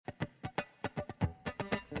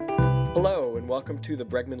Hello, and welcome to the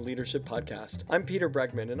Bregman Leadership Podcast. I'm Peter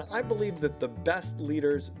Bregman, and I believe that the best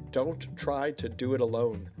leaders don't try to do it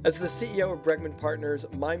alone. As the CEO of Bregman Partners,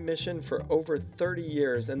 my mission for over 30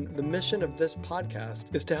 years, and the mission of this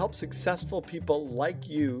podcast, is to help successful people like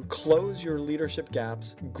you close your leadership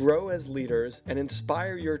gaps, grow as leaders, and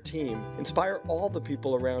inspire your team, inspire all the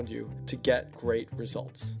people around you to get great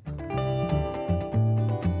results.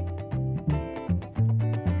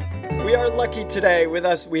 We are lucky today. With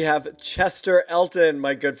us, we have Chester Elton,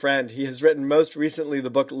 my good friend. He has written most recently the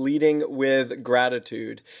book Leading with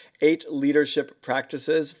Gratitude, 8 Leadership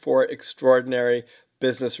Practices for Extraordinary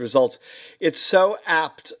Business Results. It's so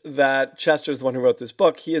apt that Chester is the one who wrote this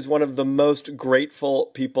book. He is one of the most grateful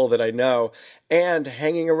people that I know, and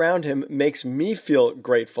hanging around him makes me feel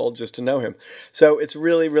grateful just to know him. So it's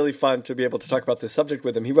really, really fun to be able to talk about this subject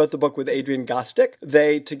with him. He wrote the book with Adrian Gostick.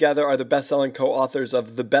 They together are the best-selling co-authors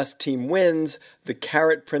of The Best Team Wins, The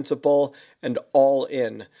Carrot Principle, and All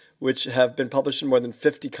In, which have been published in more than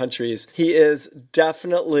 50 countries. He is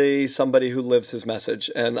definitely somebody who lives his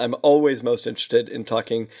message, and I'm always most interested in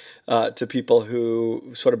talking to people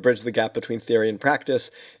who sort of bridge the gap between theory and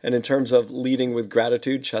practice. And in terms of leading with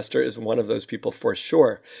gratitude, Chester is one of those people for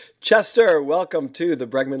sure. Chester, welcome to the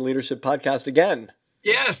Bregman Leadership Podcast again.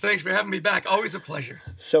 Yes, thanks for having me back. Always a pleasure.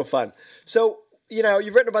 So fun. So,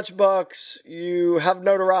 you've written a bunch of books, you have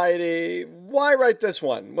notoriety. Why write this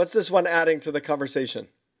one? What's this one adding to the conversation?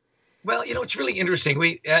 Well, it's really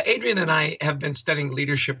interesting. Adrian and I have been studying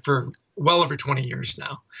leadership for well over 20 years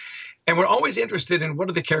now. And we're always interested in what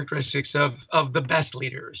are the characteristics of the best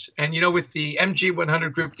leaders. And, with the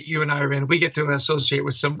MG100 group that you and I are in, we get to associate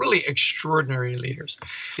with some really extraordinary leaders.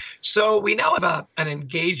 So we now have an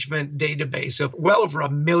engagement database of well over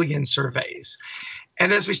 1 million surveys.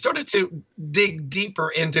 And as we started to dig deeper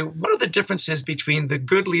into what are the differences between the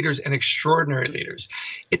good leaders and extraordinary leaders,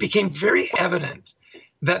 it became very evident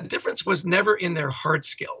that difference was never in their hard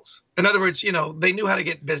skills. In other words, they knew how to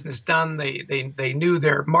get business done. They knew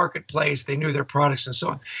their marketplace. They knew their products and so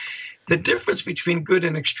on. The difference between good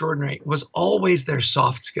and extraordinary was always their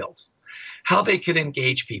soft skills, how they could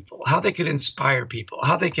engage people, how they could inspire people,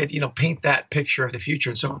 how they could, paint that picture of the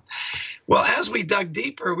future and so on. Well, as we dug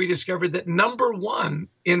deeper, we discovered that number one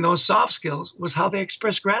in those soft skills was how they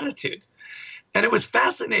express gratitude. And it was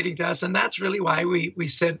fascinating to us. And that's really why we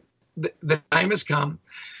said, the time has come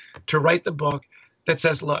to write the book that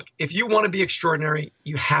says, look, if you want to be extraordinary,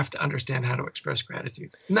 you have to understand how to express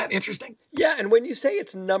gratitude. Isn't that interesting? Yeah. And when you say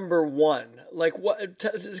it's number one, like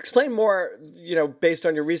explain more, based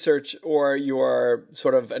on your research or your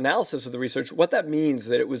sort of analysis of the research, what that means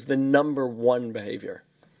that it was the number one behavior.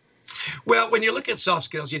 Well, when you look at soft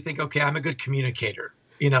skills, you think, okay, I'm a good communicator.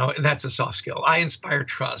 That's a soft skill. I inspire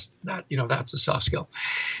trust. That's a soft skill.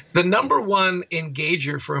 The number one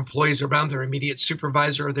engager for employees around their immediate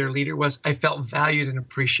supervisor or their leader was I felt valued and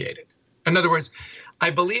appreciated. In other words,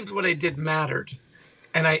 I believed what I did mattered.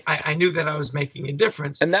 And I knew that I was making a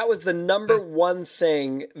difference. And that was the number one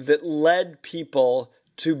thing that led people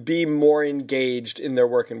to be more engaged in their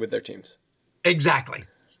work and with their teams. Exactly.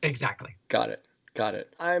 Got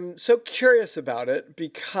it. I'm so curious about it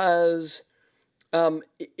because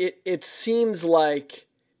it seems like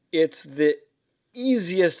it's the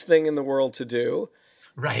easiest thing in the world to do.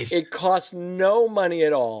 Right. It costs no money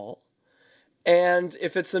at all. And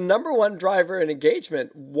if it's the number one driver in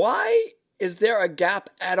engagement, why is there a gap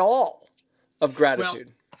at all of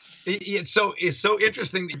gratitude? Well, it's so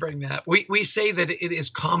interesting that you bring that up. We say that it is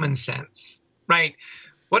common sense, right?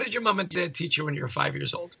 What did your mom and dad teach you when you were 5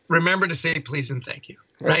 years old? Remember to say please and thank you,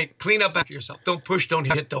 right? Clean up after yourself. Don't push, don't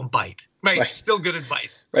hit, don't bite, right? Still good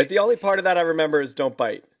advice. Right. The only part of that I remember is don't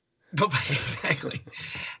bite. Don't bite, exactly.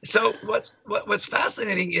 So what's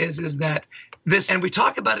fascinating is that this, and we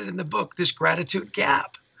talk about it in the book, this gratitude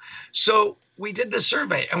gap. So we did this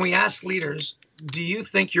survey and we asked leaders, do you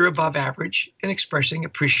think you're above average in expressing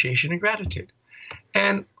appreciation and gratitude?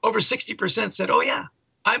 And over 60% said, oh yeah.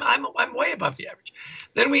 I'm way above the average.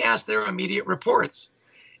 Then we asked their immediate reports,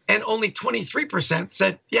 and only 23%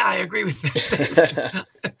 said, yeah, I agree with that statement.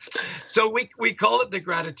 So we call it the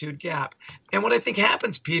gratitude gap. And what I think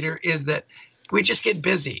happens, Peter, is that we just get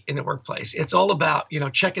busy in the workplace. It's all about,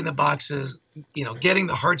 checking the boxes, getting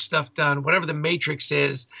the hard stuff done, whatever the matrix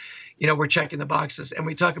is, we're checking the boxes. And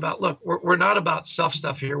we talk about, look, we're not about soft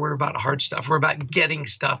stuff here. We're about hard stuff. We're about getting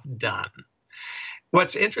stuff done.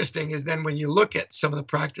 What's interesting is then when you look at some of the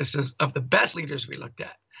practices of the best leaders we looked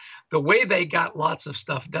at, the way they got lots of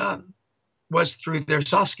stuff done was through their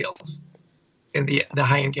soft skills. in the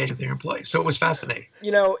high engagement of their employees. So it was fascinating.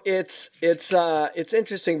 It's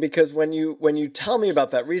interesting because when you tell me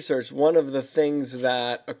about that research, one of the things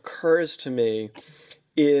that occurs to me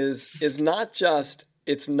is not just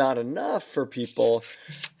it's not enough for people,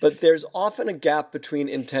 but there's often a gap between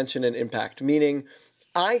intention and impact. Meaning,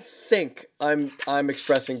 I think I'm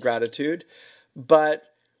expressing gratitude, but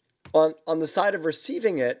on the side of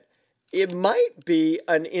receiving it, it might be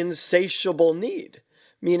an insatiable need.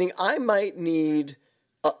 Meaning, I might need,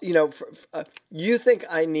 you think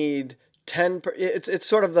I need 10. It's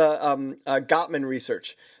sort of the Gottman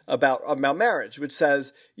research about marriage, which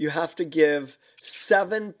says you have to give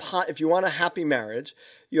if you want a happy marriage,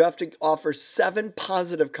 you have to offer 7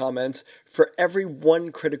 positive comments for every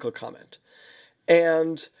 1 critical comment.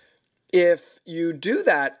 And if you do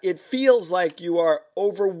that, it feels like you are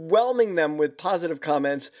overwhelming them with positive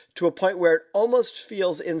comments to a point where it almost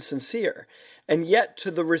feels insincere. And yet to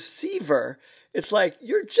the receiver, it's like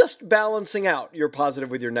you're just balancing out your positive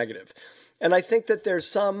with your negative. And I think that there's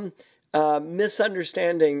some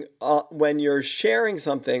misunderstanding when you're sharing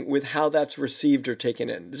something with how that's received or taken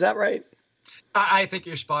in. Is that right? I think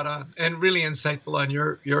you're spot on and really insightful on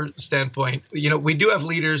your standpoint. We do have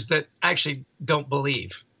leaders that actually don't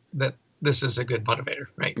believe that this is a good motivator,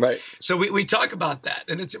 right? Right. So we talk about that.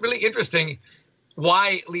 And it's really interesting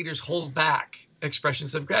why leaders hold back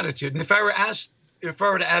expressions of gratitude. And if I were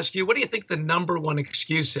to ask you, what do you think the number one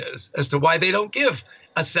excuse is as to why they don't give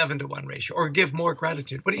a 7-to-1 ratio or give more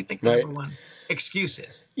gratitude? What do you think the number one excuse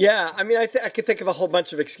is? Yeah, I mean, I could think of a whole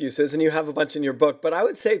bunch of excuses, and you have a bunch in your book, but I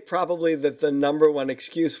would say probably that the number one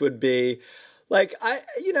excuse would be, like,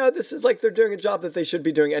 this is like they're doing a job that they should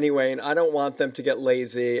be doing anyway, and I don't want them to get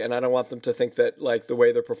lazy, and I don't want them to think that, like, the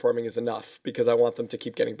way they're performing is enough, because I want them to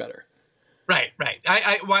keep getting better. Right.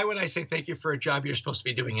 Why would I say thank you for a job you're supposed to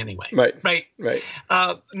be doing anyway? Right.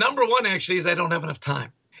 Number one, actually, is I don't have enough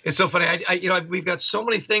time. It's so funny. We've got so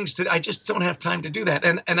many things I just don't have time to do that.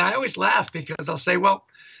 And I always laugh because I'll say, well,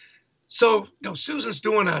 so, Susan's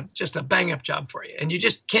doing just a bang up job for you. And you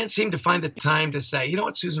just can't seem to find the time to say, you know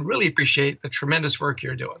what, Susan, really appreciate the tremendous work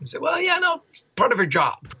you're doing. And say, well, yeah, no, it's part of her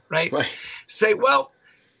job. Right. Say, well,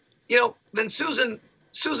 then Susan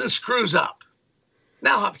screws up.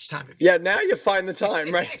 Now how much time have you? Yeah, now you find the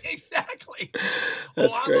time, right? Exactly.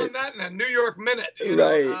 That's I'm great. on that in a New York minute.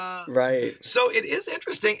 Right. So it is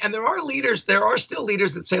interesting. And there are still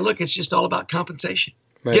leaders that say, look, it's just all about compensation.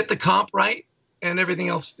 Right. Get the comp right and everything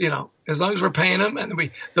else, as long as we're paying them and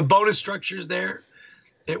the bonus structure's there,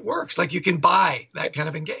 it works. Like you can buy that kind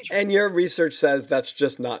of engagement. And your research says that's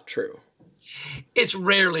just not true. It's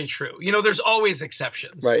rarely true. There's always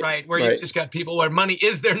exceptions, right? Where you've just got people where money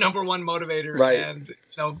is their number one motivator. Right. And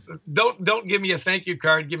don't give me a thank you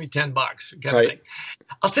card, give me $10 kind of thing.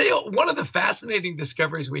 I'll tell you, one of the fascinating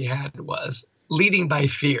discoveries we had was leading by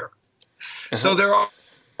fear. Uh-huh. So there are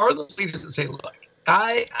those leaders that say, look,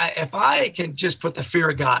 if I can just put the fear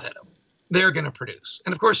of God in them, they're going to produce.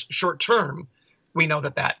 And of course, short term, we know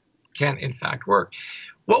that can in fact work.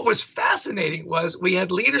 What was fascinating was we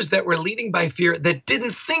had leaders that were leading by fear that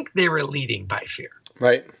didn't think they were leading by fear.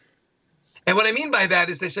 Right. And what I mean by that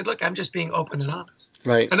is they said, look, I'm just being open and honest.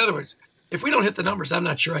 Right. In other words, if we don't hit the numbers, I'm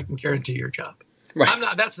not sure I can guarantee your job.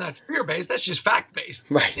 Right. That's not fear-based. That's just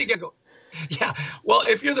fact-based. Right. You can go, yeah. Well,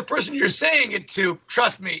 if you're the person you're saying it to,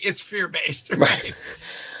 trust me, it's fear-based. Right.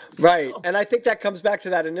 Right. And I think that comes back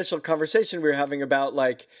to that initial conversation we were having about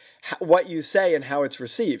like what you say and how it's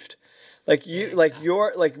received. There's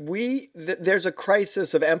a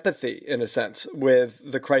crisis of empathy in a sense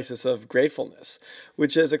with the crisis of gratefulness,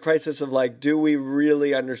 which is a crisis of like, do we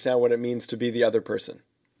really understand what it means to be the other person?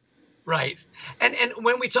 Right. And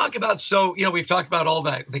when we talk about, we've talked about all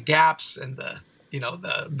the gaps and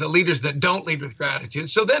the leaders that don't lead with gratitude.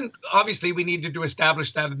 So then obviously we needed to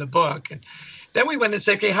establish that in the book. And then we went and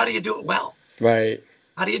said, okay, how do you do it well? Right.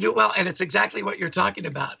 How do you do it well? And it's exactly what you're talking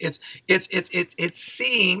about. It's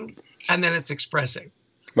seeing and then it's expressing.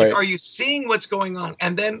 Right. Like, are you seeing what's going on?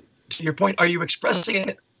 And then to your point, are you expressing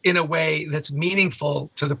it in a way that's meaningful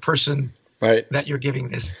to the person that you're giving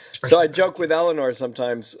this expression? So I joke with Eleanor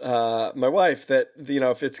sometimes, my wife, that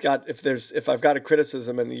if I've got a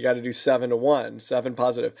criticism and you got to do 7-to-1, 7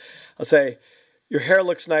 positive, I'll say, your hair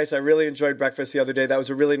looks nice. I really enjoyed breakfast the other day. That was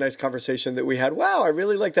a really nice conversation that we had. Wow, I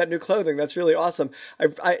really like that new clothing. That's really awesome.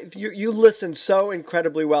 You listen so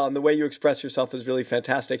incredibly well, and the way you express yourself is really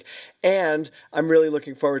fantastic. And I'm really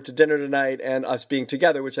looking forward to dinner tonight and us being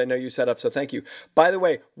together, which I know you set up, so thank you. By the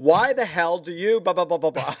way, why the hell do you blah, blah, blah,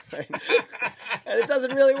 blah, blah? Right? And it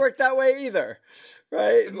doesn't really work that way either,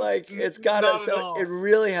 right? Like it's got to, so it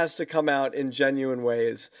really has to come out in genuine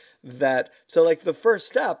ways so like the first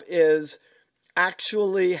step is,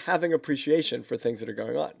 actually having appreciation for things that are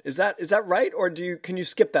going on. Is that right? Or can you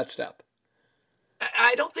skip that step?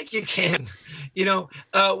 I don't think you can.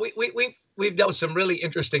 We've dealt with some really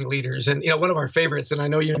interesting leaders, and one of our favorites, and I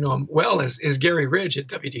know you know him well, is Gary Ridge at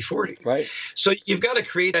WD-40. Right. So you've got to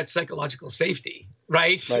create that psychological safety,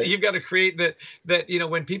 right? You've got to create that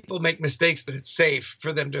when people make mistakes, that it's safe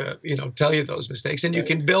for them to tell you those mistakes, and you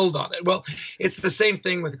can build on it. Well, it's the same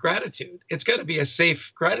thing with gratitude. It's got to be a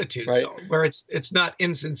safe gratitude zone where it's not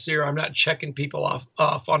insincere. I'm not checking people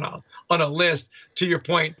off on a list. To your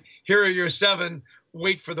point, here are your 7.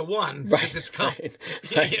 Wait for the 1 because it's coming.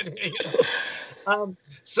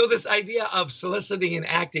 So this idea of soliciting and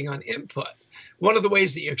acting on input, one of the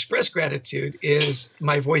ways that you express gratitude is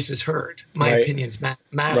my voice is heard, my opinions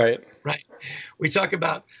matter. Right. We talk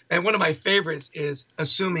about, and one of my favorites is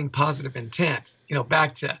assuming positive intent.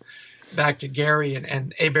 Back to Gary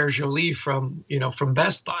and Hébert Joly from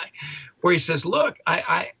Best Buy, where he says, "Look,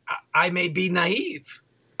 I may be naive.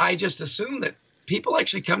 I just assume that people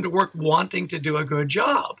actually come to work wanting to do a good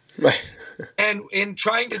job. Right. And in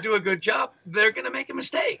trying to do a good job, they're going to make a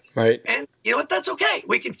mistake. Right. And you know what? That's okay.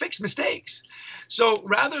 We can fix mistakes. So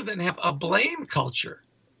rather than have a blame culture,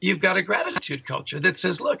 you've got a gratitude culture that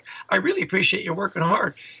says, look, I really appreciate you working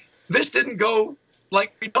hard. This didn't go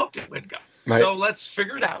like we hoped it would go. Right. So let's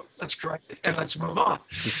figure it out. Let's correct it and let's move on.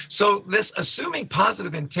 So this assuming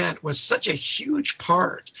positive intent was such a huge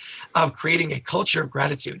part of creating a culture of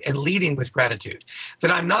gratitude and leading with gratitude that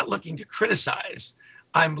I'm not looking to criticize.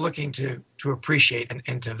 I'm looking to appreciate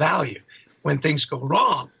and to value. When things go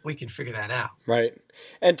wrong, we can figure that out. Right.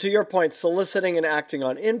 And to your point, soliciting and acting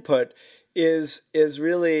on input is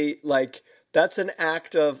really like, that's an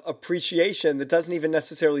act of appreciation that doesn't even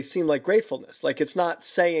necessarily seem like gratefulness. Like, it's not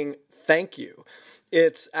saying thank you.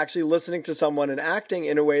 It's actually listening to someone and acting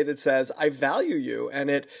in a way that says, I value you. And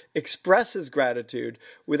it expresses gratitude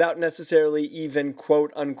without necessarily even,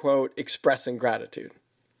 quote unquote, expressing gratitude.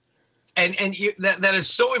 And that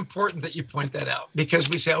is so important that you point that out, because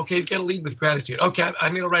we say, okay, you've got to lead with gratitude. Okay,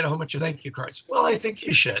 I'm going to write a whole bunch of thank you cards. Well, I think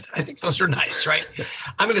you should. I think those are nice, right?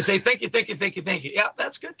 I'm going to say thank you, thank you, thank you, thank you. Yeah,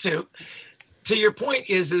 that's good too. To your point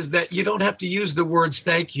is that you don't have to use the words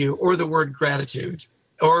thank you or the word gratitude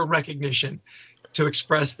or recognition to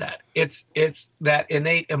express that. It's that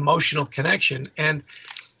innate emotional connection. And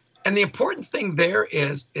the important thing there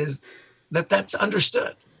is that that's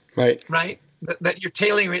understood. Right. Right? That you're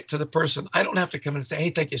tailoring it to the person. I don't have to come and say, hey,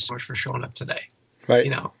 thank you so much for showing up today. Right.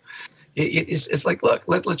 It's like, look,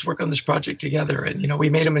 let's work on this project together. And, we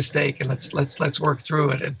made a mistake and let's work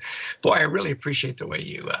through it. And boy, I really appreciate the way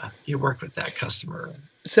you work with that customer.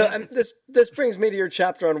 So this brings me to your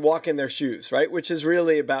chapter on walk in their shoes, right? Which is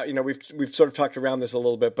really about, we've sort of talked around this a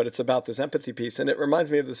little bit, but it's about this empathy piece. And it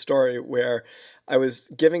reminds me of the story where I was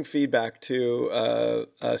giving feedback to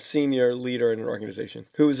a senior leader in an organization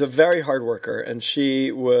who was a very hard worker. And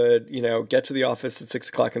she would, get to the office at 6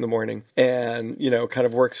 o'clock in the morning and, kind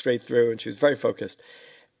of work straight through. And she was very focused.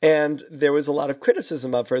 And there was a lot of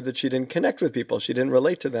criticism of her that she didn't connect with people. She didn't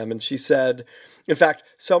relate to them. And she said, in fact,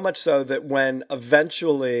 so much so that when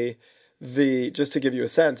eventually just to give you a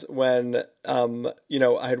sense, when,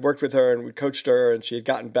 I had worked with her and we coached her and she had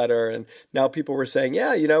gotten better. And now people were saying,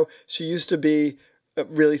 yeah, she used to be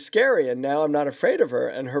really scary and now I'm not afraid of her.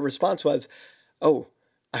 And her response was, oh,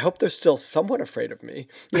 I hope they're still somewhat afraid of me,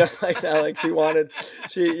 like that. Like she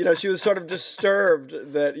was sort of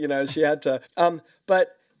disturbed that, she had to,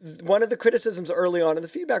 but one of the criticisms early on in the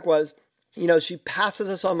feedback was, she passes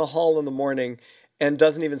us on the hall in the morning and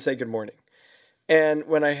doesn't even say good morning. And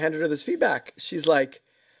when I handed her this feedback, she's like,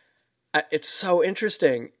 it's so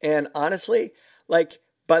interesting. And honestly, like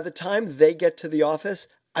by the time they get to the office,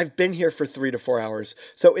 I've been here for 3 to 4 hours.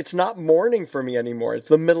 So it's not morning for me anymore. It's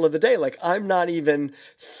the middle of the day. Like I'm not even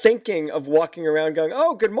thinking of walking around going,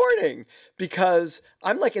 oh, good morning, because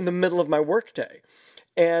I'm like in the middle of my workday.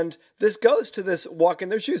 And this goes to this walk in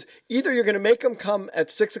their shoes. Either you're going to make them come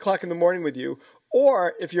at 6 o'clock in the morning with you,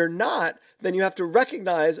 or if you're not, then you have to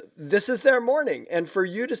recognize this is their morning. And for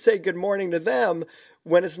you to say good morning to them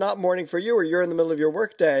when it's not morning for you or you're in the middle of your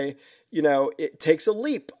workday, it takes a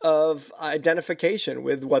leap of identification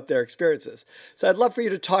with what their experience is. So I'd love for you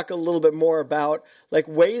to talk a little bit more about like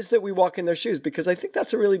ways that we walk in their shoes, because I think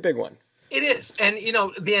that's a really big one. It is. And,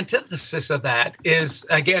 the antithesis of that is,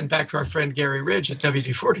 again, back to our friend Gary Ridge at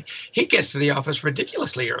WD-40. He gets to the office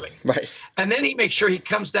ridiculously early. Right. And then he makes sure he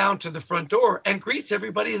comes down to the front door and greets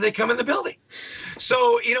everybody as they come in the building.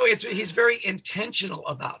 So, he's very intentional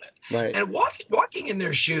about it. Right. And walking in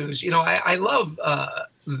their shoes, I love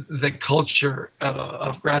the culture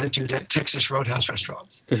of gratitude at Texas Roadhouse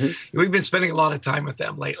restaurants. Mm-hmm. We've been spending a lot of time with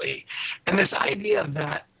them lately. And this idea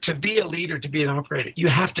that to be a leader, to be an operator, you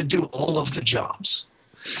have to do all of the jobs.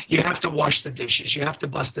 You have to wash the dishes. You have to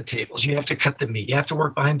bust the tables. You have to cut the meat. You have to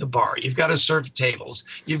work behind the bar. You've got to serve tables.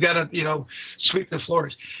 You've got to, sweep the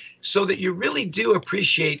floors, so that you really do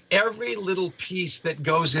appreciate every little piece that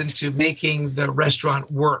goes into making the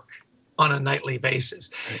restaurant work on a nightly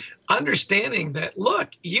basis. Understanding that, look,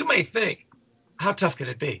 you may think, how tough could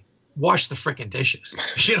it be? Wash the freaking dishes.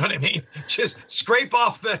 You know what I mean? Just scrape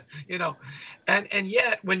off the, and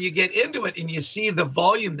yet when you get into it and you see the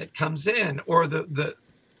volume that comes in, or the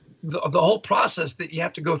whole process that you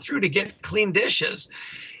have to go through to get clean dishes,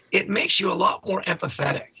 it makes you a lot more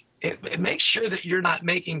empathetic. It makes sure that you're not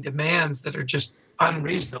making demands that are just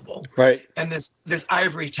unreasonable. Right. And this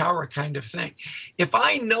ivory tower kind of thing. If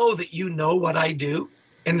I know that you know what I do,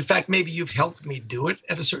 and in fact, maybe you've helped me do it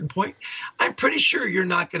at a certain point, I'm pretty sure you're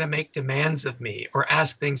not going to make demands of me or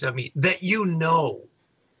ask things of me that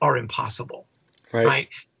are impossible. Right?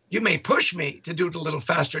 You may push me to do it a little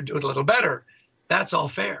faster, do it a little better. That's all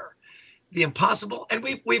fair. The impossible, and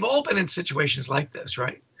we've all been in situations like this,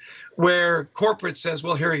 right? Where corporate says,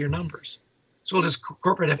 well, here are your numbers. So does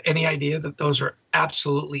corporate have any idea that those are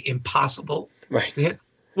absolutely impossible to hit?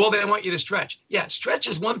 Well, they want you to stretch. Yeah, stretch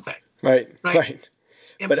is one thing. Right. Impossible.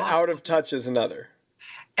 But out of touch is another.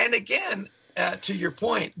 And again, to your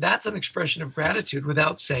point, that's an expression of gratitude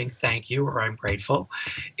without saying thank you or I'm grateful.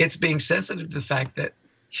 It's being sensitive to the fact that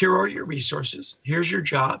here are your resources. Here's your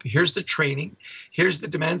job. Here's the training. Here's the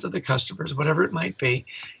demands of the customers, whatever it might be.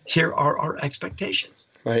 Here are our expectations.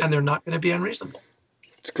 Right. And they're not going to be unreasonable.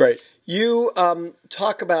 It's great. You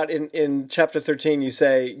talk about in chapter 13, you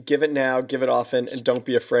say, give it now, give it often, and don't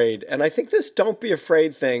be afraid. And I think this don't be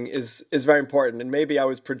afraid thing is very important. And maybe I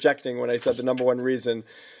was projecting when I said the number one reason,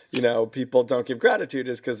 people don't give gratitude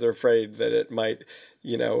is because they're afraid that it might,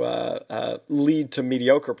 lead to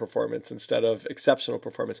mediocre performance instead of exceptional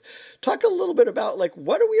performance. Talk a little bit about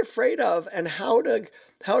what are we afraid of and how to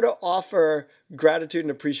offer gratitude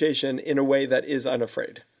and appreciation in a way that is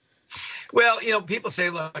unafraid. Well, people say,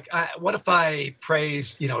 look, what if I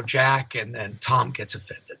praise, Jack and then Tom gets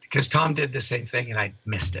offended because Tom did the same thing and I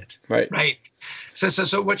missed it. Right.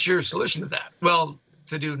 So what's your solution to that? Well,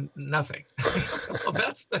 to do nothing. Well,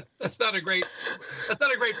 that's not a great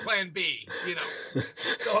plan B,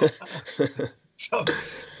 So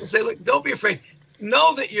say, look, don't be afraid.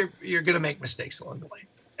 Know that you're going to make mistakes along the way.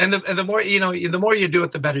 And the more the more you do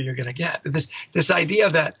it, the better you're going to get. This idea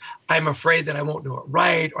that I'm afraid that I won't do it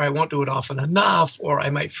right, or I won't do it often enough, or I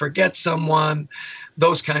might forget someone,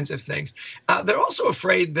 those kinds of things. They're also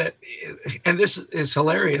afraid that, and this is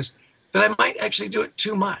hilarious, that I might actually do it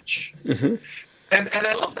too much. Mm-hmm. And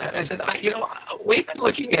I love that. I said, we've been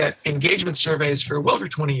looking at engagement surveys for well over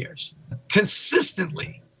 20 years.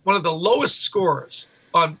 Consistently, one of the lowest scores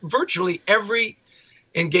on virtually every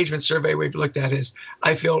engagement survey we've looked at is,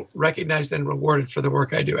 I feel recognized and rewarded for the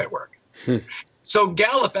work I do at work. So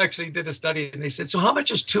Gallup actually did a study and they said, so how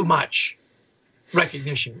much is too much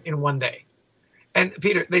recognition in one day? And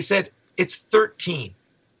Peter, they said it's 13.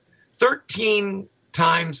 13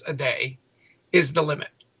 times a day is the limit.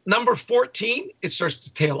 Number 14, it starts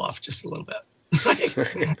to tail off just a little bit.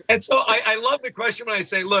 Right? And so I love the question when I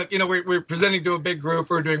say, look, we're presenting to a big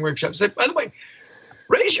group or doing workshops. I say, by the way,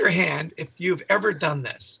 raise your hand if you've ever done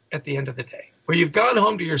this at the end of the day, where you've gone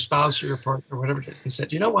home to your spouse or your partner or whatever it is and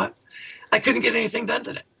said, you know what? I couldn't get anything done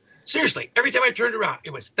today. Seriously, every time I turned around, it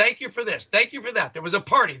was thank you for this, thank you for that. There was a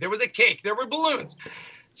party, there was a cake, there were balloons.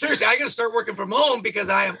 Seriously, I got to start working from home because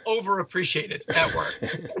I am overappreciated at work.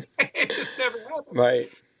 It just never happened. Right.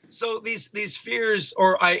 So these fears,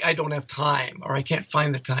 or I don't have time, or I can't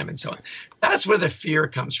find the time, and so on. That's where the fear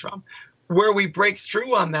comes from. Where we break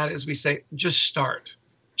through on that is we say, just start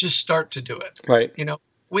to do it. Right.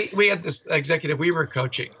 We had this executive we were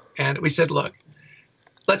coaching, and we said, look,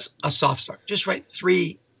 let's a soft start. Just write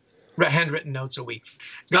 3 handwritten notes a week.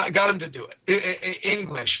 Got him to do it.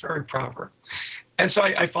 English, very proper. And so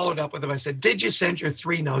I followed up with him. I said, did you send your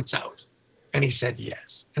 3 notes out? And he said,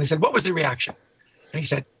 yes. And I said, what was the reaction? And he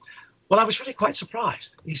said, well, I was really quite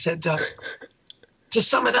surprised. He said, to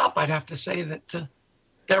sum it up, I'd have to say that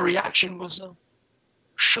their reaction was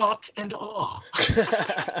shock and awe.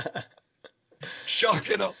 Shock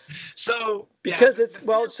and awe. So because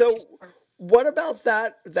so what about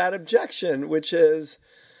that objection, which is,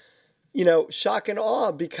 shock and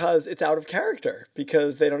awe because it's out of character,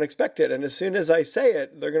 because they don't expect it. And as soon as I say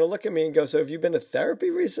it, they're going to look at me and go, so have you been to therapy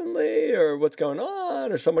recently, or what's going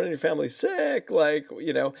on, or someone in your family's sick?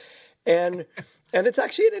 And And it's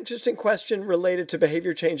actually an interesting question related to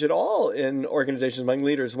behavior change at all in organizations among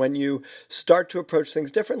leaders. When you start to approach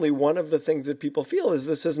things differently, one of the things that people feel is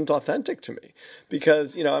this isn't authentic to me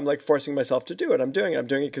because, I'm like forcing myself to do it. I'm doing it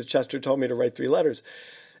because Chester told me to write 3 letters.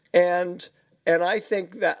 And I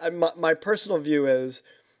think that my personal view is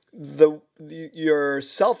your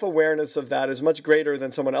self-awareness of that is much greater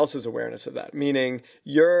than someone else's awareness of that, meaning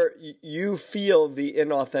you feel the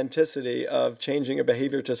inauthenticity of changing a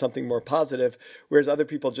behavior to something more positive, whereas other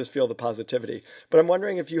people just feel the positivity. But I'm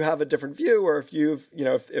wondering if you have a different view or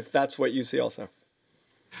if that's what you see also.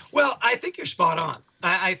 Well, I think you're spot on.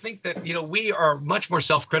 I think that, we are much more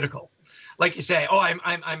self-critical. Like you say,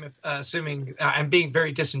 I'm assuming I'm being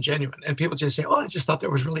very disingenuous, and people just say, I just thought that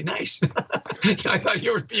was really nice. I thought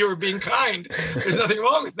you were being kind. There's nothing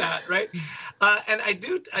wrong with that, right? And I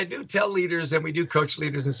do tell leaders, and we do coach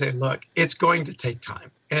leaders, and say, look, it's going to take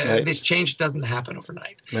time. Right. This change doesn't happen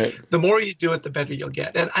overnight. Right. The more you do it, the better you'll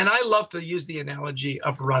get. And I love to use the analogy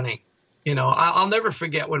of running. I'll never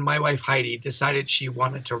forget when my wife Heidi decided she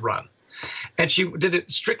wanted to run. And she did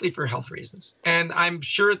it strictly for health reasons. And I'm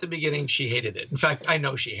sure at the beginning she hated it. In fact, I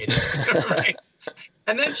know she hated it. Right?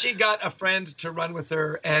 And then she got a friend to run with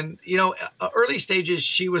her. And, early stages,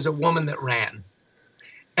 she was a woman that ran.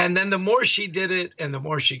 And then the more she did it and the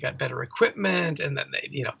more she got better equipment and then,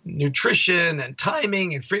 nutrition and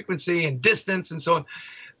timing and frequency and distance and so on,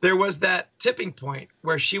 there was that tipping point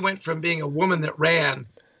where she went from being a woman that ran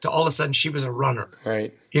to all of a sudden she was a runner.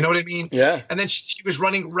 Right. You know what I mean? Yeah. And then she was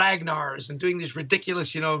running Ragnars and doing these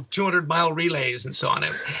ridiculous, 200-mile relays and so on.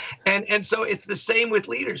 And so it's the same with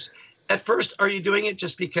leaders. At first, are you doing it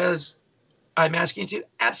just because I'm asking you to?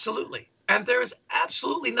 Absolutely. And there is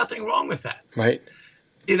absolutely nothing wrong with that. Right.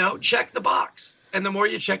 Check the box. And the more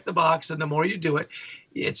you check the box and the more you do it,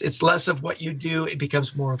 it's less of what you do. It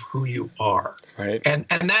becomes more of who you are. Right. And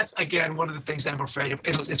that's, again, one of the things I'm afraid of.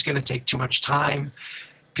 It's going to take too much time.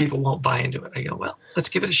 People won't buy into it. I go, well, let's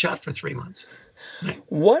give it a shot for 3 months. Right.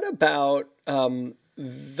 What about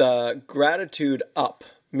the gratitude up,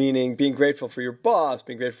 meaning being grateful for your boss,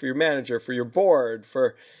 being grateful for your manager, for your board,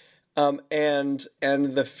 and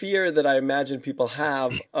the fear that I imagine people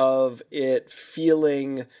have of it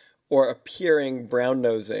feeling or appearing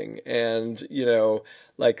brown-nosing and,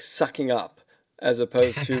 like sucking up as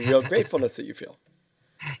opposed to real gratefulness that you feel?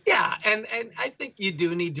 Yeah, and I think you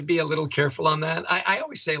do need to be a little careful on that. I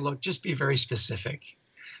always say, look, just be very specific.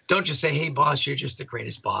 Don't just say, hey, boss, you're just the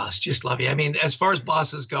greatest boss. Just love you. I mean, as far as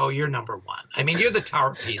bosses go, you're number one. I mean, you're the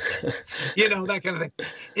tower piece there. That kind of thing.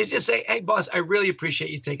 It's just say, hey, boss, I really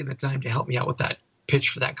appreciate you taking the time to help me out with that pitch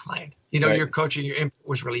for that client. Right. Your coaching, your input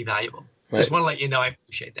was really valuable. Right. Just want to let you know I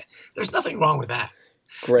appreciate that. There's nothing wrong with that.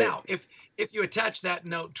 Great. Now, if you attach that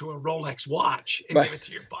note to a Rolex watch and give it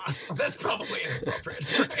to your boss, well, that's probably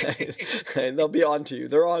inappropriate. Right? And they'll be on to you.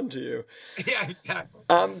 They're on to you. Yeah, exactly.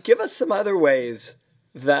 Give us some other ways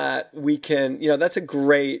that we can, that's a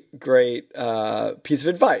great piece of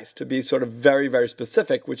advice to be sort of very, very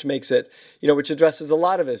specific, which makes it, which addresses a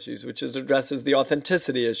lot of issues, which addresses the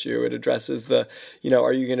authenticity issue. It addresses the,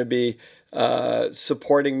 are you going to be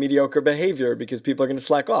supporting mediocre behavior because people are going to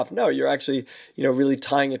slack off? No, you're actually, really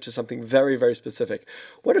tying it to something very, very specific.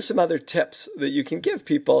 What are some other tips that you can give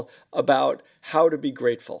people about how to be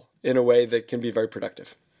grateful in a way that can be very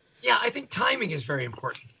productive? Yeah, I think timing is very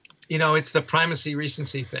important. It's the primacy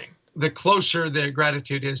recency thing. The closer the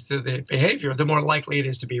gratitude is to the behavior, the more likely it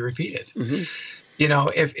is to be repeated. Mm-hmm.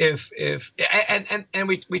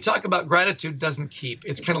 We talk about gratitude doesn't keep.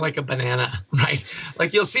 It's kind of like a banana, right?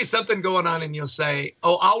 Like you'll see something going on and you'll say,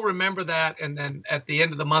 oh, I'll remember that. And then at the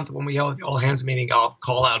end of the month, when we have the all hands meeting, I'll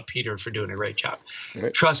call out Peter for doing a great job.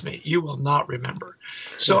 Right. Trust me, you will not remember.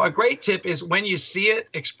 So a great tip is when you see it,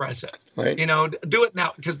 express it. Right. Do it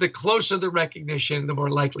now, because the closer the recognition, the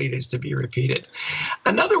more likely it is to be repeated.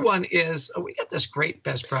 Another one is we got this great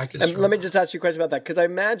best practice. And let me just ask you a question about that, because I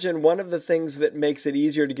imagine one of the things that makes it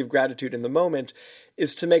easier to give gratitude in the moment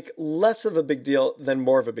is to make less of a big deal than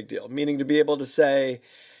more of a big deal, meaning to be able to say,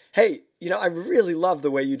 hey, I really love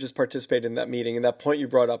the way you just participated in that meeting, and that point you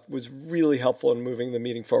brought up was really helpful in moving the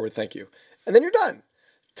meeting forward. Thank you. And then you're done.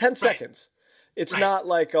 10 seconds. It's not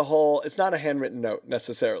like it's not a handwritten note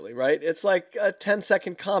necessarily, right? It's like a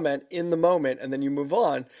 10-second comment in the moment, and then you move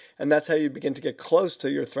on, and that's how you begin to get close to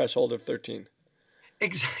your threshold of 13.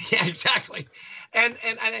 Yeah, exactly. And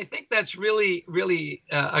I think that's really, really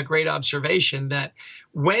a great observation, that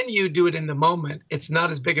when you do it in the moment, it's not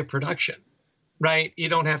as big a production. right? You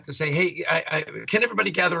don't have to say, "Hey, can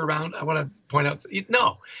everybody gather around? I want to point out."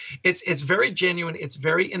 No, it's very genuine. It's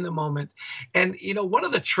very in the moment. And one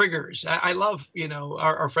of the triggers I love,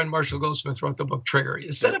 our friend Marshall Goldsmith wrote the book Trigger.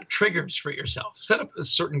 You set up triggers for yourself. Set up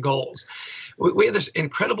certain goals. We had this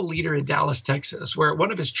incredible leader in Dallas, Texas, where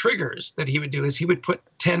one of his triggers that he would do is he would put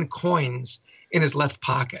 10 coins in his left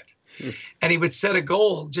pocket. And he would set a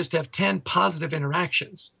goal just to have 10 positive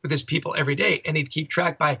interactions with his people every day. And he'd keep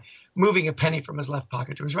track by moving a penny from his left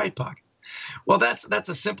pocket to his right pocket. Well, that's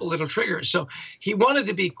a simple little trigger. So he wanted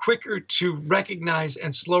to be quicker to recognize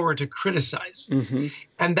and slower to criticize. Mm-hmm.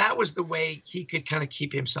 And that was the way he could kind of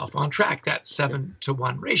keep himself on track, that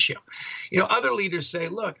 7-to-1 ratio. Other leaders say,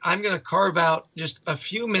 look, I'm going to carve out just a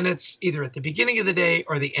few minutes either at the beginning of the day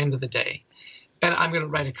or the end of the day. And I'm going to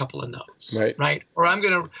write a couple of notes, right? Or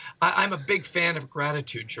I'm a big fan of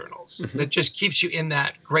gratitude journals that just keeps you in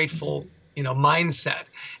that grateful, mindset.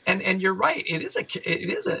 And you're right.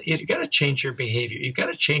 You got to change your behavior. You got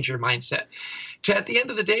to change your mindset to, at the end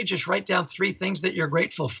of the day, just write down 3 things that you're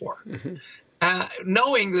grateful for. Mm-hmm.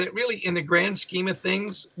 Knowing that really in the grand scheme of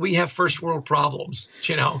things, we have first world problems.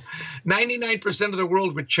 99% of the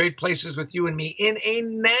world would trade places with you and me in a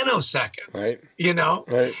nanosecond, right?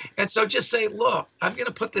 Right. And so just say, look, I'm going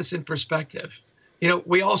to put this in perspective.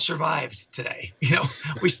 We all survived today.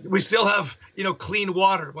 We still have, clean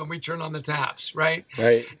water when we turn on the taps, right?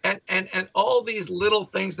 Right. And all these little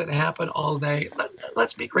things that happen all day,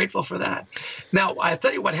 let's be grateful for that. Now, I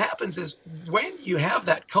tell you what happens is when you have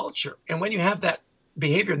that culture and when you have that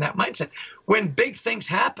behavior and that mindset, when big things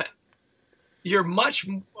happen, you're much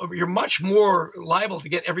more liable to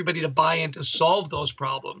get everybody to buy in to solve those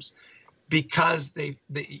problems because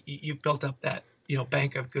you've built up that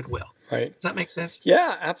bank of goodwill. Right. Does that make sense?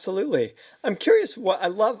 Yeah, absolutely. I'm curious. What I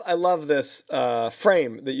love this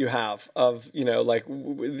frame that you have of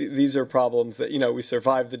these are problems that we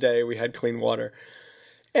survived the day. We had clean water.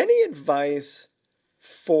 Any advice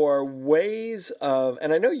for ways of,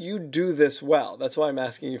 and I know you do this well. That's why I'm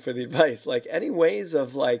asking you for the advice. Like any ways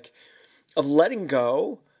of letting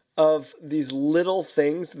go of these little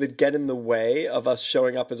things that get in the way of us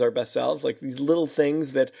showing up as our best selves, like these little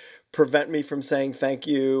things that prevent me from saying thank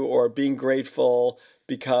you or being grateful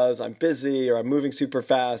because I'm busy or I'm moving super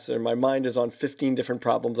fast or my mind is on 15 different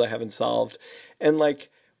problems I haven't solved. And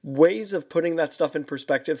ways of putting that stuff in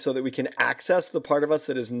perspective so that we can access the part of us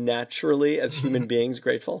that is naturally, as human beings,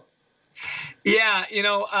 grateful. Yeah,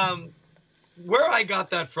 where I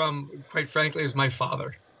got that from, quite frankly, is my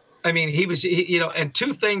father. I mean, and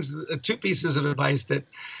 2 pieces of advice that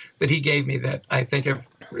he gave me that I think have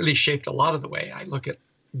really shaped a lot of the way I look at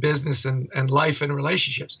business and life and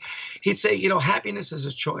relationships. He'd say, happiness is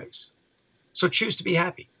a choice. So choose to be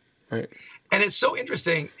happy. Right. And it's so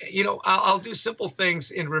interesting. I'll do simple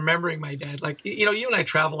things in remembering my dad. Like, you and I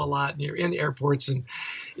travel a lot and you're in airports and,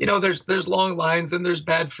 there's long lines and there's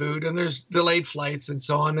bad food and there's delayed flights and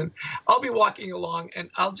so on. And I'll be walking along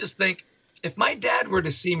and I'll just think, if my dad were to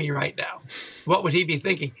see me right now, what would he be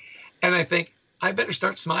thinking? And I think, I better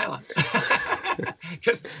start smiling.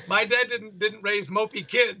 Because my dad didn't raise mopey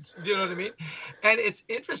kids. Do you know what I mean? And it's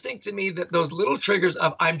interesting to me that those little triggers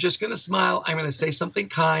of I'm just going to smile. I'm going to say something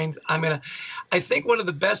kind. I think one of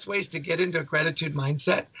the best ways to get into a gratitude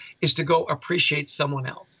mindset is to go appreciate someone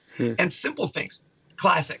else. And simple things.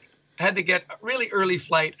 Classic. I had to get a really early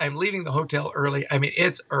flight. I'm leaving the hotel early. I mean,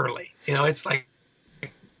 it's early. It's like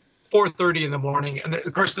 4:30 in the morning. And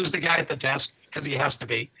of course, there's the guy at the desk because he has to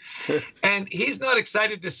be. And he's not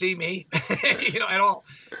excited to see me, at all.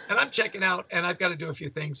 And I'm checking out and I've got to do a few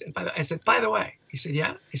things. And I said, by the way, he said,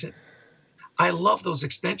 yeah. He said, I love those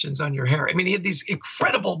extensions on your hair. I mean, he had these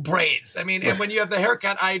incredible braids. I mean, and when you have the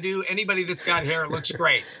haircut I do, anybody that's got hair looks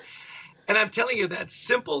great. And I'm telling you, that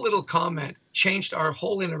simple little comment changed our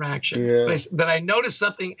whole interaction. Yeah. That I noticed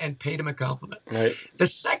something and paid him a compliment. Right. The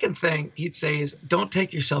second thing he'd say is, don't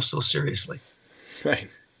take yourself so seriously. Right.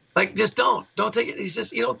 Just don't take it. He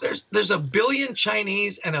says, there's a billion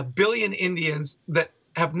Chinese and a billion Indians that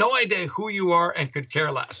have no idea who you are and could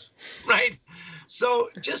care less. Right. So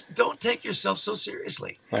just don't take yourself so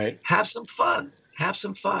seriously. Right. Have some fun.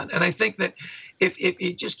 And I think that if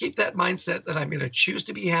you just keep that mindset that I'm going to choose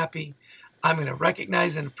to be happy, I'm going to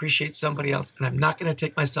recognize and appreciate somebody else, and I'm not going to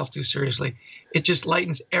take myself too seriously, it just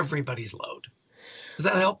lightens everybody's load. Is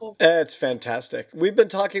that helpful? It's fantastic. We've been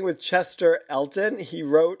talking with Chester Elton. He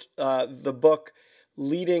wrote the book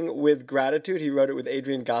Leading with Gratitude. He wrote it with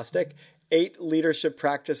Adrian Gostick, 8 Leadership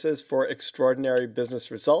Practices for Extraordinary Business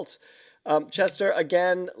Results. Chester,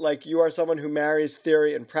 again, you are someone who marries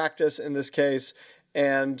theory and practice in this case.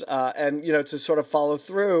 and to sort of follow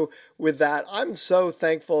through with that. I'm so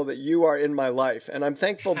thankful that you are in my life, and I'm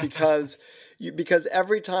thankful because because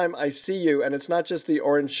every time I see you, and it's not just the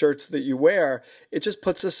orange shirts that you wear, it just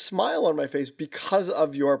puts a smile on my face because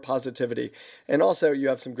of your positivity. And also, you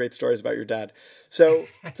have some great stories about your dad. So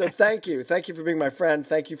thank you. Thank you for being my friend.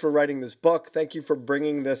 Thank you for writing this book. Thank you for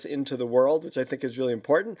bringing this into the world, which I think is really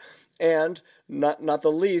important. And not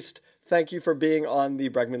the least, thank you for being on the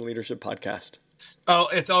Bregman Leadership Podcast. Oh,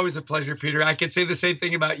 it's always a pleasure, Peter. I can say the same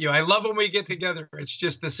thing about you. I love when we get together. It's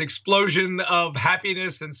just this explosion of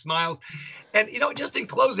happiness and smiles. And, just in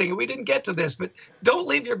closing, we didn't get to this, but don't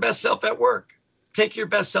leave your best self at work. Take your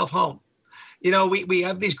best self home. We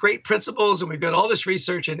have these great principles and we've got all this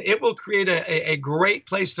research, and it will create a great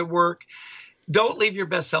place to work. Don't leave your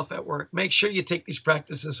best self at work. Make sure you take these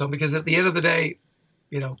practices home, because at the end of the day,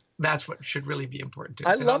 that's what should really be important to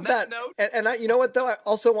us. I love that. And you know what, though? I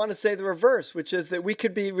also want to say the reverse, which is that we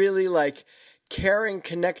could be really like caring,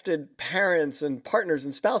 connected parents and partners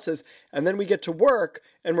and spouses, and then we get to work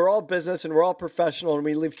and we're all business and we're all professional and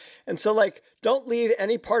we leave. And so don't leave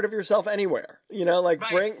any part of yourself anywhere,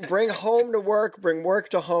 Right. bring home to work, bring work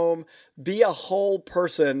to home, be a whole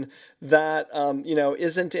person that,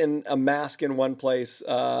 isn't in a mask in one place,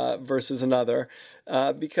 versus another,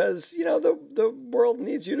 because, the world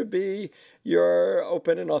needs you to be your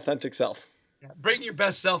open and authentic self. Bring your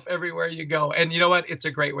best self everywhere you go. And you know what? It's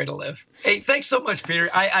a great way to live. Hey, thanks so much, Peter.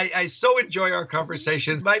 I so enjoy our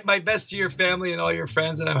conversations. My best to your family and all your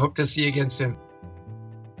friends, and I hope to see you again soon.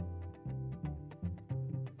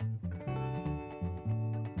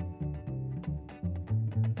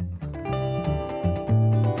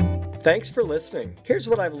 Thanks for listening. Here's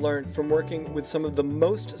what I've learned from working with some of the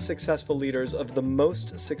most successful leaders of the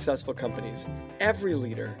most successful companies. Every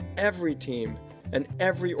leader, every team, and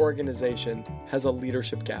every organization has a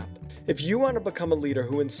leadership gap. If you want to become a leader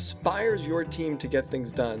who inspires your team to get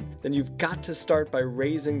things done, then you've got to start by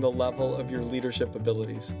raising the level of your leadership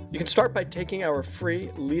abilities. You can start by taking our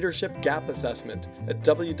free leadership gap assessment at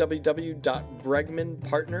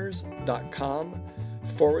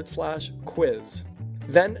www.bregmanpartners.com/quiz.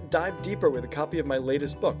 Then dive deeper with a copy of my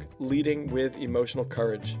latest book, Leading with Emotional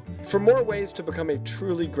Courage. For more ways to become a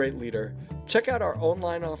truly great leader, check out our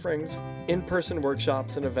online offerings, in-person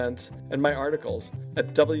workshops and events, and my articles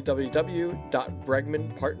at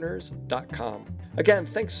www.bregmanpartners.com. Again,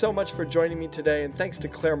 thanks so much for joining me today, and thanks to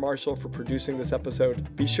Claire Marshall for producing this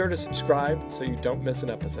episode. Be sure to subscribe so you don't miss an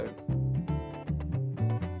episode.